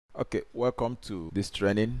Okay, welcome to this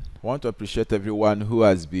training. I want to appreciate everyone who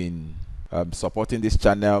has been supporting this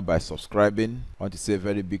channel by subscribing. I want to say a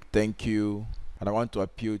very big thank you, and I want to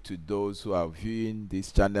appeal to those who are viewing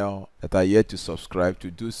this channel that are yet to subscribe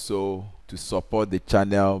to do so, to support the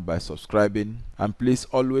channel by subscribing. And please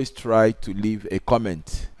always try to leave a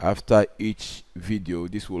comment after each video.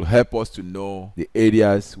 This will help us to know the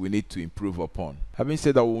areas we need to improve upon. Having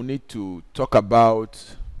said that, we will need to talk about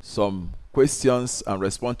some questions and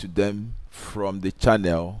respond to them from the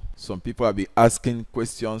channel. Some people have been asking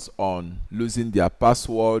questions on losing their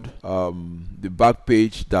password, the back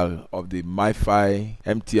page of the MTN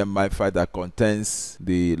Mifi that contains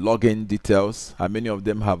the login details, and many of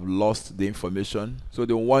them have lost the information, so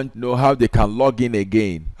they want to know how they can log in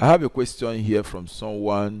again. I have a question here from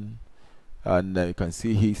someone, and you can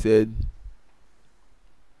see he said,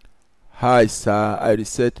 "Hi sir, I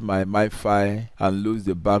reset my Mifi and lose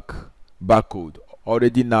the barcode.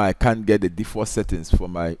 Already now I can't get the default settings for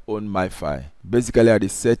my own Mifi. Basically I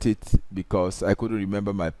reset it because I couldn't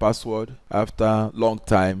remember my password after a long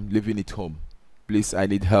time leaving it home. Please, I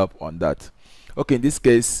need help on that." Okay, in this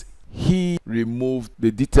case he removed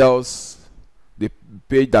the details, the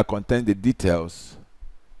page that contains the details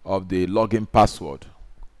of the login password.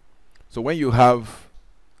 So when you have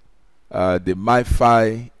the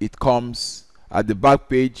Mifi, it comes at the back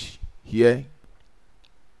page here.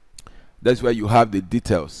 That's where you have the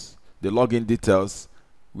details, the login details,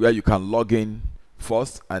 where you can log in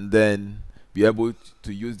first and then be able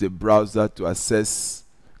to use the browser to access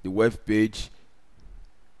the web page.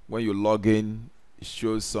 When you log in, it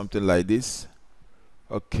shows something like this.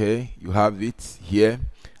 Okay, you have it here,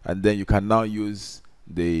 and then you can now use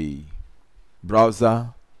the browser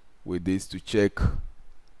with this to check,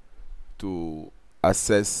 to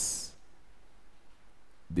access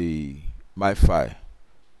the Mifi.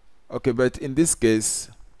 Okay, but in this case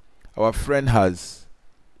our friend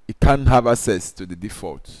he can't have access to the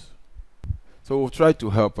default, so we'll try to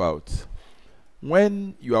help out.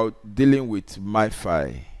 When you are dealing with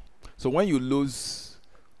Mifi, so when you lose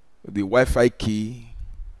the Wi-Fi key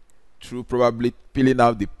through probably peeling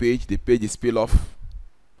out the page is peeled off.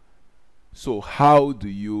 So how do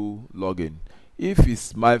you log in? If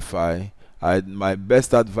it's Mifi, my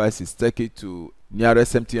best advice is take it to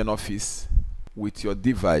nearest MTN office with your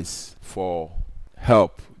device for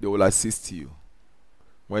help. They will assist you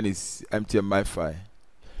when it's MTN Mifi.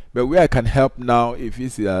 But where I can help now, if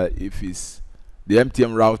it's the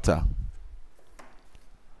MTN router,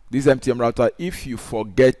 this MTN router, if you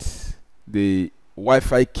forget the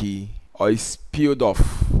Wi-Fi key or it's peeled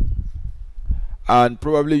off and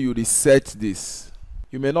probably you reset this,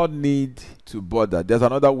 you may not need to bother. There's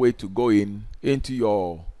another way to go into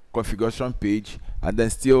your configuration page and then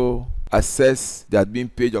still access the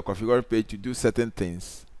admin page or configuration page to do certain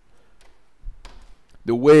things.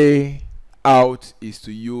 The way out is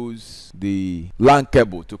to use the LAN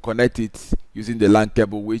cable, to connect it using the LAN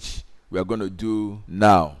cable, which we are going to do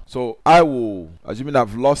now. So I will, assuming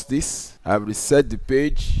I've lost this, I've reset the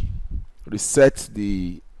page, reset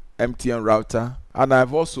the MTN router, and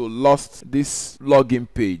I've also lost this login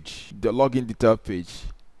page, the login detail page,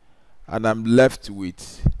 and I'm left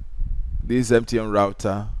with this MTN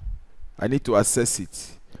router. I need to access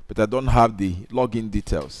it, but I don't have the login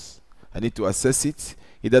details. I need to access it.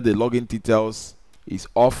 Either the login details is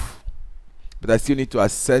off, but I still need to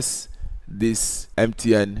access this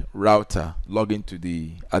MTN router, log into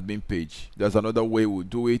the admin page. There's another way we'll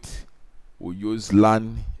do it. We'll use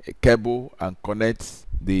LAN cable and connect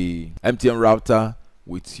the MTN router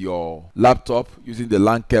with your laptop using the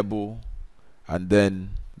LAN cable, and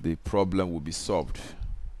then the problem will be solved.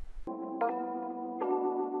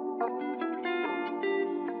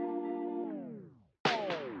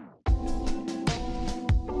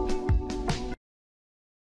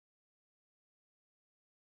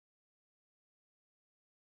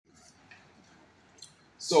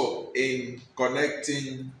 So in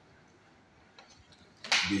connecting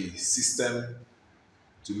the system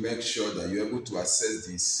to make sure that you're able to access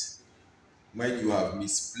this, when you have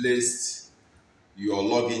misplaced your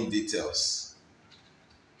login details,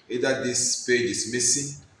 either this page is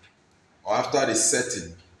missing or after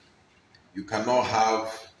resetting, you cannot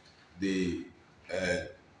have the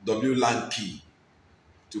WLAN key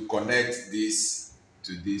to connect this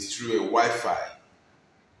to this through a Wi-Fi.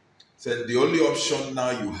 So the only option now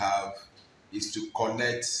you have is to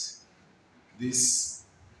connect this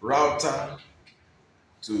router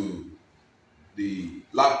to the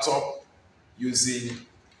laptop using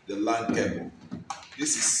the LAN cable.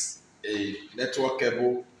 This is a network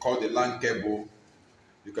cable called the LAN cable.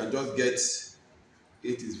 You can just get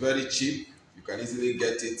it, is very cheap. You can easily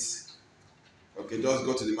get it. Okay, just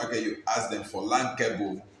go to the market, you ask them for LAN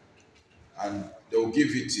cable and they'll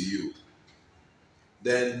give it to you.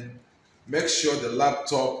 Then make sure the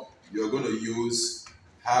laptop you're going to use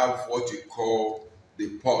have what you call the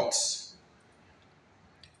port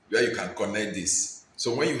where you can connect this.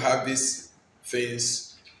 So when you have these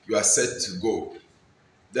things, you are set to go.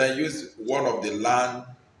 Then use one of the LAN,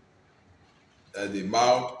 the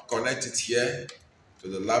mount, connect it here to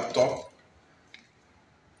the laptop.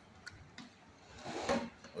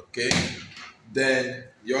 Okay. Then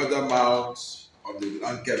the other mount of the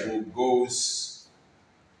LAN cable goes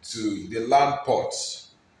to the LAN port.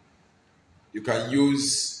 You can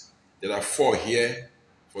use, there are 4 here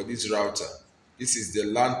for this router. This is the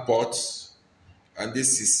LAN port and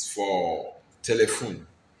this is for telephone.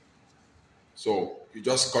 So you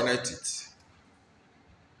just connect it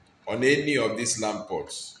on any of these LAN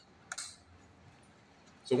ports.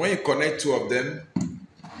 So when you connect 2 of them,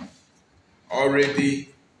 already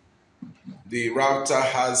the router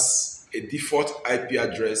has a default IP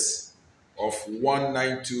address of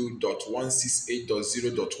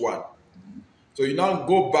 192.168.0.1. So you now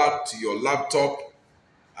go back to your laptop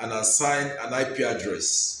and assign an IP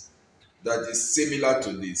address that is similar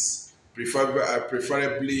to this.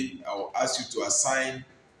 Preferably, I will ask you to assign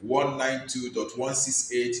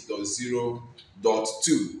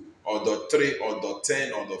 192.168.0.2 or .3 or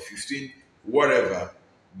 .10 or .15, whatever,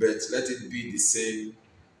 but let it be the same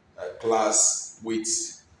class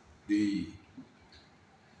with the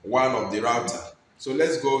one of the router. So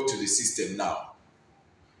let's go to the system now.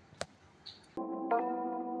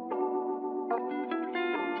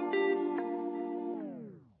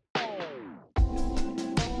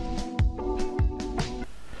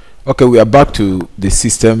 Okay, we are back to the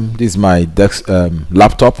system. This is my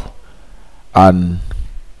laptop, and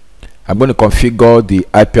I'm going to configure the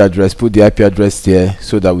IP address, put the IP address there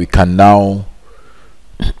so that we can now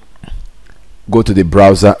go to the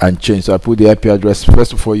browser and change. So I put the IP address.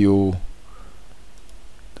 First of all, you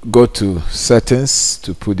go to settings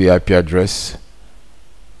to put the IP address.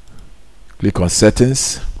 Click on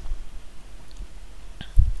settings,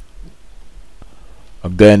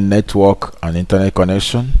 and then network and internet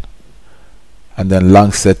connection, and then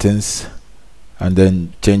LAN settings, and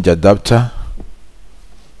then change adapter.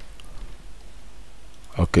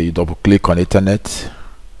 Okay, you double click on internet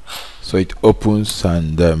so it opens,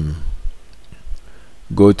 and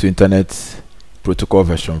go to internet protocol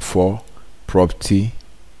version 4, property,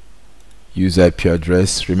 use IP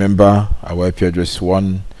address. Remember our IP address is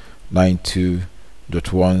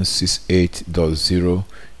 192.168.0.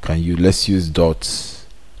 can you let's use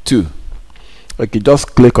 .2. Okay,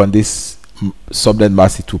 just click on this subnet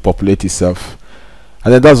mask to populate itself,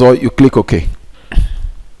 and then that's all. You click OK,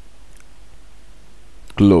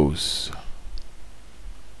 close,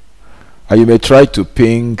 and you may try to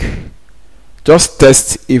ping. Just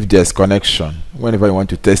test if there's connection. Whenever you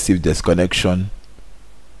want to test if there's connection,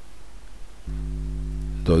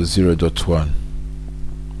 .0.1,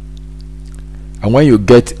 and when you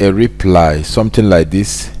get a reply something like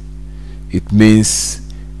this, it means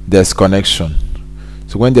there's connection.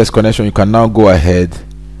 So when there's connection, you can now go ahead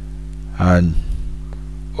and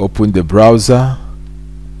open the browser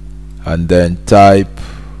and then type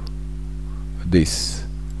this.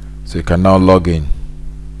 So you can now log in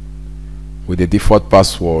with the default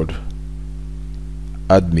password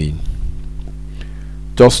admin.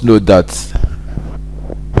 Just note that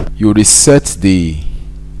you reset the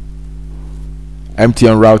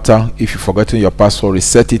MTN router. If you've forgotten your password,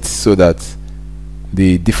 reset it so that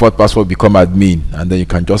the default password become admin, and then you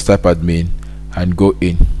can just type admin and go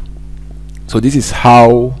in. So this is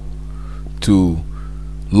how to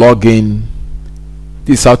log in.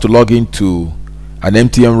 This is how to log into an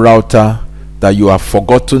MTN router that you have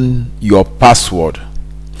forgotten your password.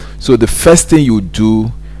 So the first thing you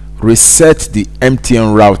do, reset the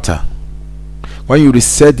MTN router. When you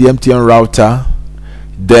reset the MTN router,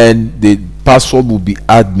 then the password will be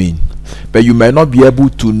admin, but you might not be able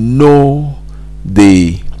to know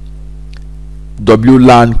the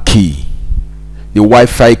WLAN key, the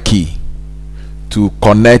Wi-Fi key to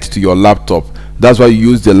connect to your laptop. That's why you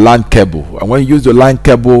use the LAN cable, and when you use the LAN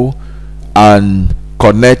cable and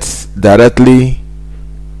connect directly,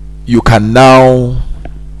 you can now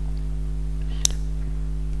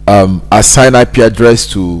assign IP address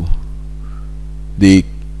to the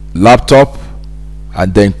laptop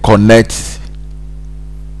and then connect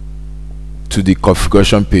to the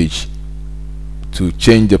configuration page to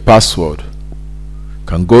change the password. You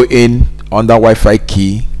can go in under Wi-Fi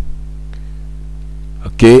key,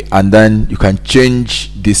 okay, and then you can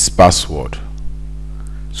change this password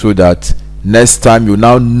so that Next time you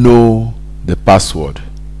now know the password.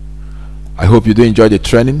 I hope you do enjoy the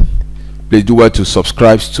training. Please do well to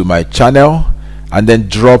subscribe to my channel and then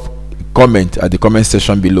drop a comment at the comment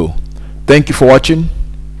section below. Thank you for watching.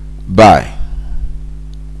 Bye.